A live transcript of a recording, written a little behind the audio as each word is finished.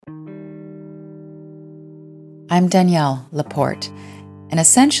I'm Danielle Laporte, and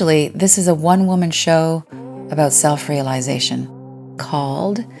essentially, this is a one-woman show about self-realization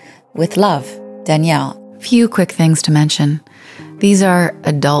called With Love. Danielle. Few quick things to mention. These are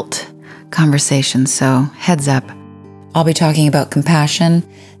adult conversations, so heads up. I'll be talking about compassion,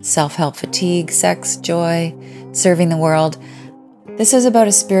 self-help fatigue, sex, joy, serving the world. This is about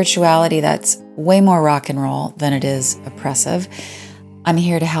a spirituality that's way more rock and roll than it is oppressive. I'm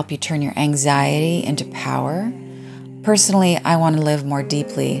here to help you turn your anxiety into power. Personally, I want to live more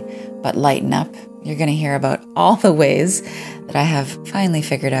deeply, but lighten up. You're going to hear about all the ways that I have finally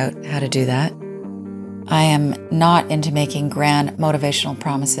figured out how to do that. I am not into making grand motivational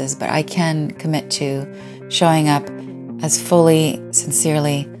promises, but I can commit to showing up as fully,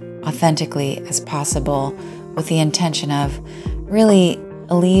 sincerely, authentically as possible with the intention of really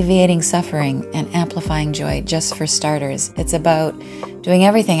alleviating suffering and amplifying joy. Just for starters, it's about doing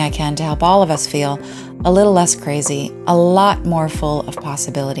everything I can to help all of us feel a little less crazy, a lot more full of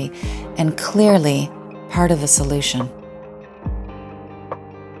possibility, and clearly part of the solution.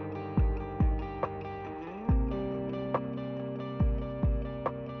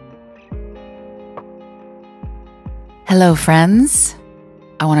 Hello, friends.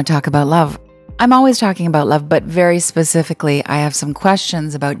 I want to talk about love. I'm always talking about love, but very specifically, I have some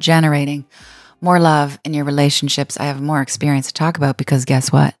questions about generating more love in your relationships. I have more experience to talk about because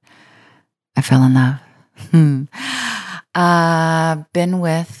guess what? I fell in love. Been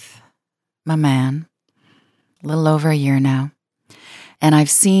with my man a little over a year now, and I've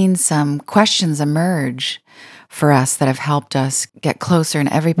seen some questions emerge for us that have helped us get closer in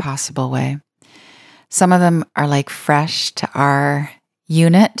every possible way. Some of them are like fresh to our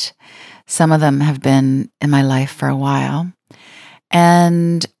unit. Some of them have been in my life for a while.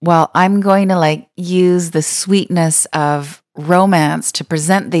 And while I'm going to use the sweetness of romance to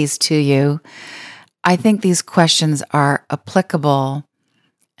present these to you, I think these questions are applicable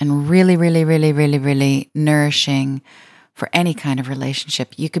and really, really, really, really, really nourishing for any kind of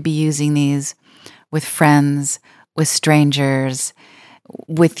relationship. You could be using these with friends, with strangers,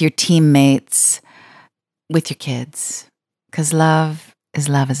 with your teammates, with your kids, because love is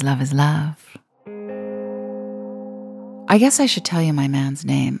love is love is love. I guess I should tell you my man's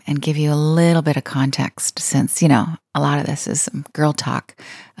name and give you a little bit of context since, a lot of this is some girl talk.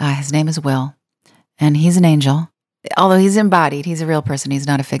 His name is Will, and he's an angel. Although he's embodied, he's a real person. He's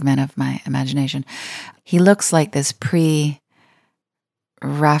not a figment of my imagination. He looks like this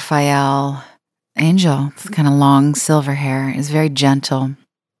pre-Raphael angel, kind of long silver hair. He's very gentle.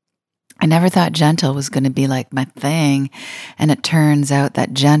 I never thought gentle was going to be like my thing. And it turns out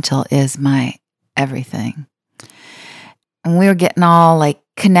that gentle is my everything. And we were getting all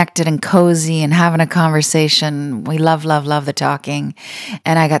connected and cozy and having a conversation. We love the talking.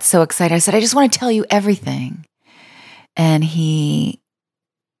 And I got so excited. I said, I just want to tell you everything. And he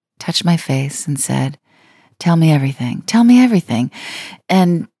touched my face and said, tell me everything. Tell me everything.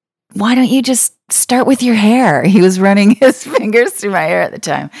 And why don't you just start with your hair? He was running his fingers through my hair at the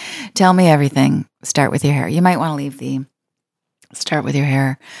time. Tell me everything. Start with your hair. You might want to leave the start with your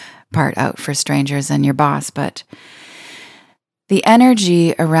hair part out for strangers and your boss, but the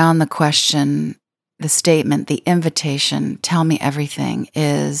energy around the question, the statement, the invitation, tell me everything,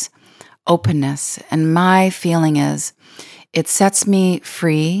 is openness. And my feeling is it sets me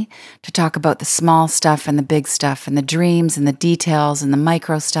free to talk about the small stuff and the big stuff and the dreams and the details and the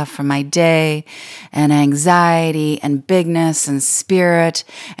micro stuff from my day and anxiety and bigness and spirit.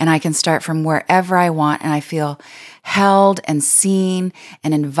 And I can start from wherever I want, and I feel held and seen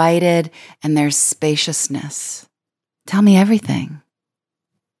and invited, and there's spaciousness. Tell me everything.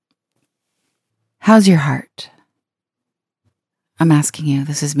 How's your heart? I'm asking you.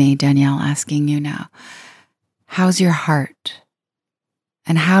 This is me, Danielle, asking you now. How's your heart?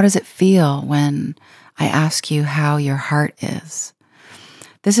 And how does it feel when I ask you how your heart is?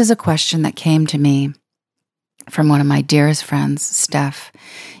 This is a question that came to me from one of my dearest friends, Steph,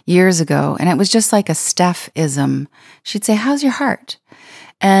 years ago. And it was just like a Steph-ism. She'd say, how's your heart?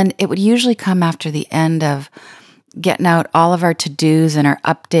 And it would usually come after the end of getting out all of our to-dos and our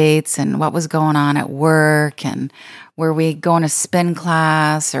updates and what was going on at work and were we going to spin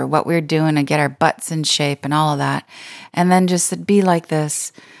class or what we were doing to get our butts in shape and all of that. And then just it'd be like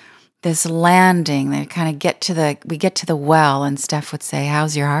this landing. They kind of we get to the well, and Steph would say,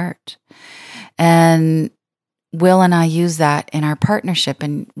 how's your heart? And Will and I use that in our partnership.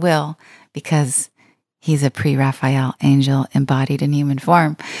 And Will, because he's a pre-Raphael angel embodied in human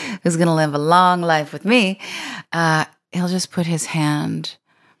form who's going to live a long life with me, he'll just put his hand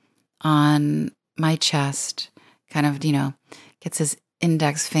on my chest, kind of, gets his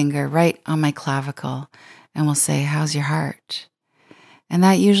index finger right on my clavicle and we'll say, how's your heart? And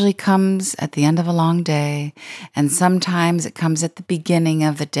that usually comes at the end of a long day, and sometimes it comes at the beginning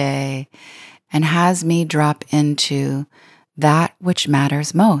of the day and has me drop into that which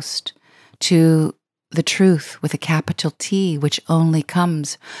matters most, to the truth with a capital T, which only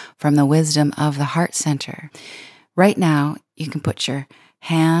comes from the wisdom of the heart center. Right now, you can put your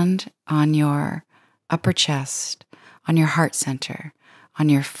hand on your upper chest, on your heart center, on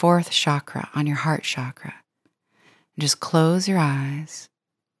your fourth chakra, on your heart chakra. Just close your eyes,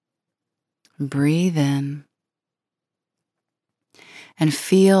 breathe in, and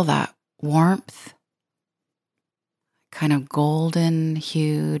feel that warmth, kind of golden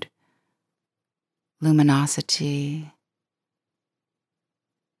hued luminosity,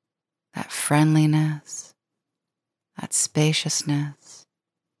 that friendliness, that spaciousness,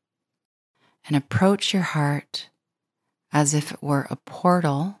 and approach your heart as if it were a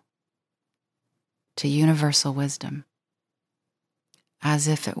portal to universal wisdom, as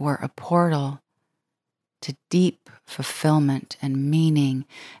if it were a portal to deep fulfillment and meaning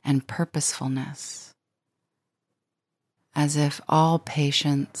and purposefulness, as if all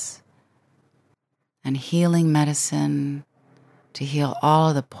patience and healing medicine to heal all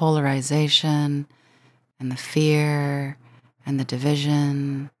of the polarization and the fear and the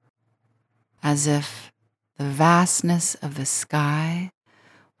division, as if the vastness of the sky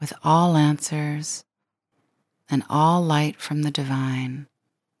with all answers and all light from the divine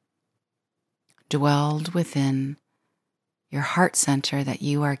dwelled within your heart center that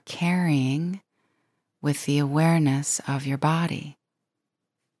you are carrying with the awareness of your body.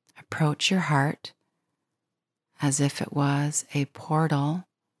 Approach your heart as if it was a portal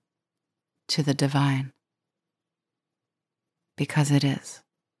to the divine, because it is.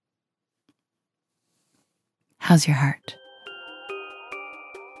 How's your heart?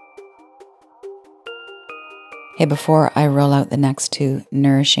 Hey, before I roll out the next two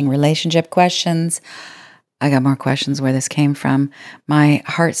nourishing relationship questions, I got more questions where this came from. My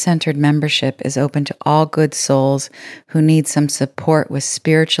heart-centered membership is open to all good souls who need some support with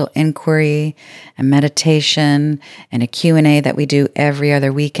spiritual inquiry and meditation and a Q&A that we do every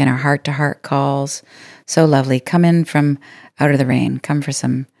other week in our heart-to-heart calls. So lovely. Come in from out of the rain. Come for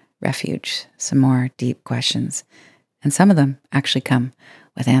some refuge, some more deep questions. And some of them actually come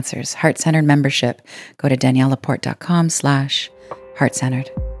with answers. Heart-centered membership. Go to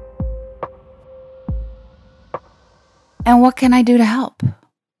daniellelaporte.com/heart-centered. And what can I do to help?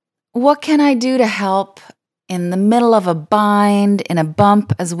 What can I do to help in the middle of a bind, in a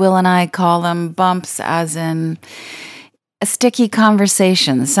bump, as Will and I call them, bumps as in a sticky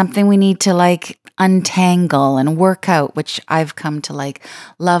conversation, something we need to untangle and work out, which I've come to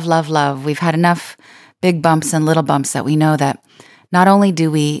love, love, love. We've had enough big bumps and little bumps that we know that not only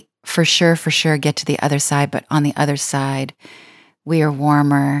do we for sure get to the other side, but on the other side, we are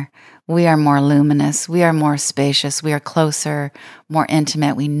warmer, we are more luminous, we are more spacious, we are closer, more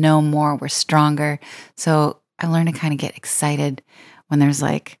intimate, we know more, we're stronger. So I learned to kind of get excited when there's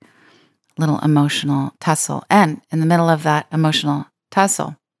little emotional tussle. And in the middle of that emotional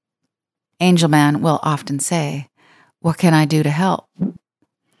tussle, Angel Man will often say, what can I do to help?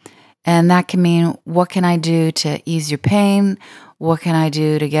 And that can mean, what can I do to ease your pain? What can I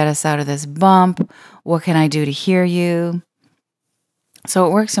do to get us out of this bump? What can I do to hear you? So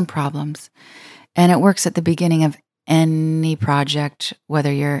it works in problems, and it works at the beginning of any project,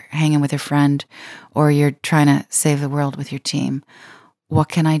 whether you're hanging with a friend or you're trying to save the world with your team. What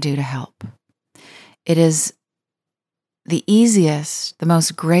can I do to help? It is the easiest, the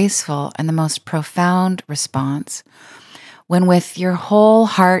most graceful, and the most profound response when with your whole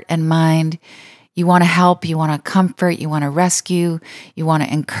heart and mind, you want to help, you want to comfort, you want to rescue, you want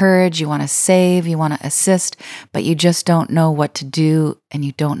to encourage, you want to save, you want to assist, but you just don't know what to do and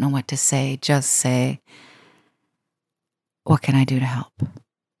you don't know what to say. Just say, what can I do to help?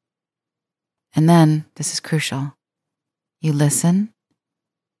 And then, this is crucial, you listen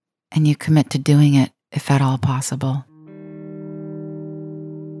and you commit to doing it if at all possible.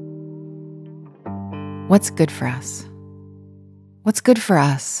 What's good for us? What's good for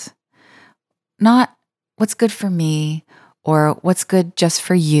us? Not what's good for me, or what's good just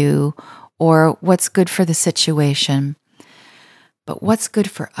for you, or what's good for the situation, but what's good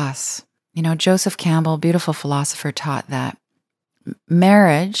for us. You know, Joseph Campbell, beautiful philosopher, taught that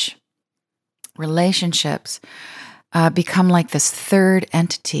marriage, relationships, become like this third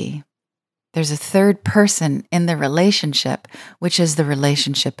entity. There's a third person in the relationship, which is the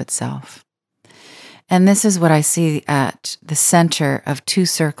relationship itself. And this is what I see at the center of two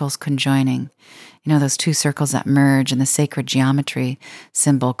circles conjoining. You know, those two circles that merge in the sacred geometry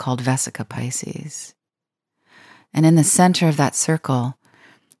symbol called Vesica Pisces. And in the center of that circle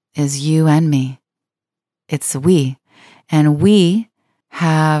is you and me. It's we. And we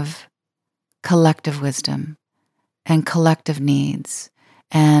have collective wisdom and collective needs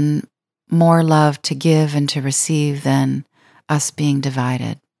and more love to give and to receive than us being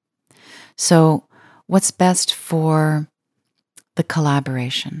divided. So what's best for the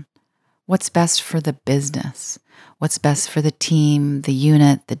collaboration? What's best for the business? What's best for the team, the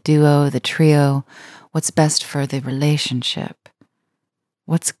unit, the duo, the trio? What's best for the relationship?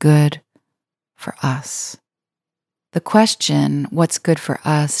 What's good for us? The question, what's good for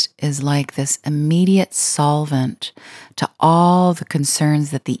us, is like this immediate solvent to all the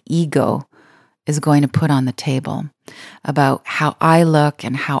concerns that the ego is going to put on the table about how I look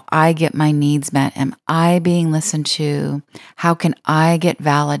and how I get my needs met. Am I being listened to? How can I get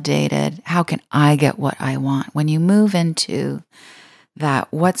validated? How can I get what I want? When you move into that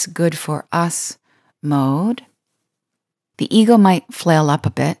what's good for us mode, the ego might flail up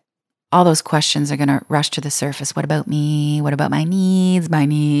a bit. All those questions are going to rush to the surface. What about me? What about my needs? My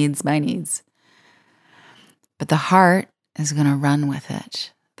needs, my needs. But the heart is going to run with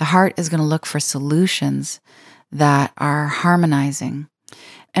it. The heart is going to look for solutions that are harmonizing.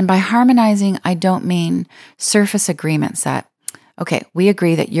 And by harmonizing, I don't mean surface agreements that, okay, we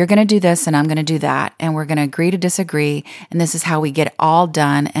agree that you're going to do this and I'm going to do that, and we're going to agree to disagree, and this is how we get it all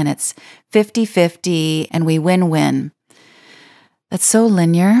done, and it's 50-50 and we win-win. That's so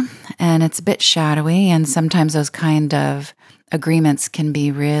linear and it's a bit shadowy, and sometimes those kind of agreements can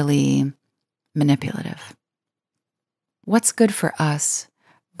be really manipulative. What's good for us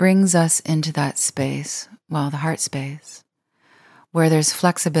brings us into that space, the heart space, where there's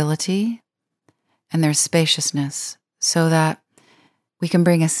flexibility and there's spaciousness, so that we can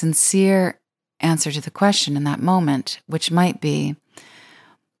bring a sincere answer to the question in that moment, which might be,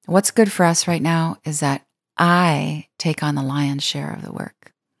 what's good for us right now is that I take on the lion's share of the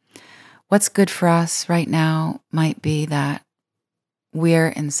work. What's good for us right now might be that we're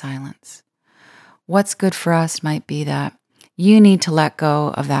in silence. What's good for us might be that you need to let go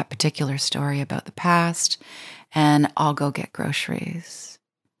of that particular story about the past, and I'll go get groceries.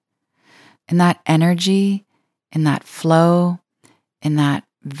 In that energy, in that flow, in that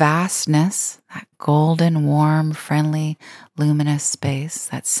vastness, that golden, warm, friendly, luminous space,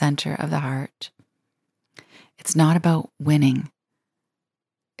 that center of the heart, it's not about winning.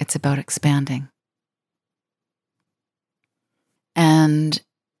 It's about expanding. And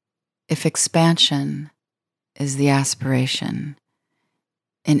if expansion is the aspiration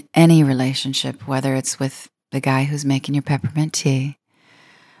in any relationship, whether it's with the guy who's making your peppermint tea,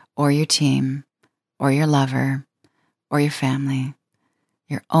 or your team, or your lover, or your family,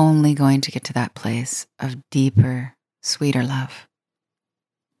 you're only going to get to that place of deeper, sweeter love.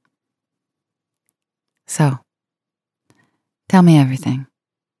 So, tell me everything.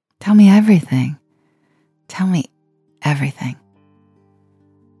 Tell me everything. Tell me everything.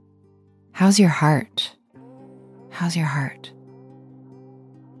 How's your heart? How's your heart?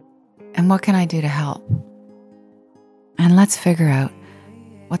 And what can I do to help? And let's figure out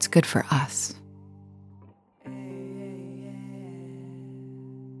what's good for us.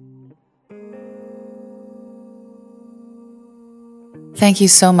 Thank you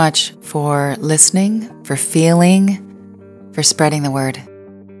so much for listening, for feeling, for spreading the word.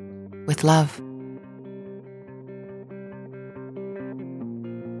 With love.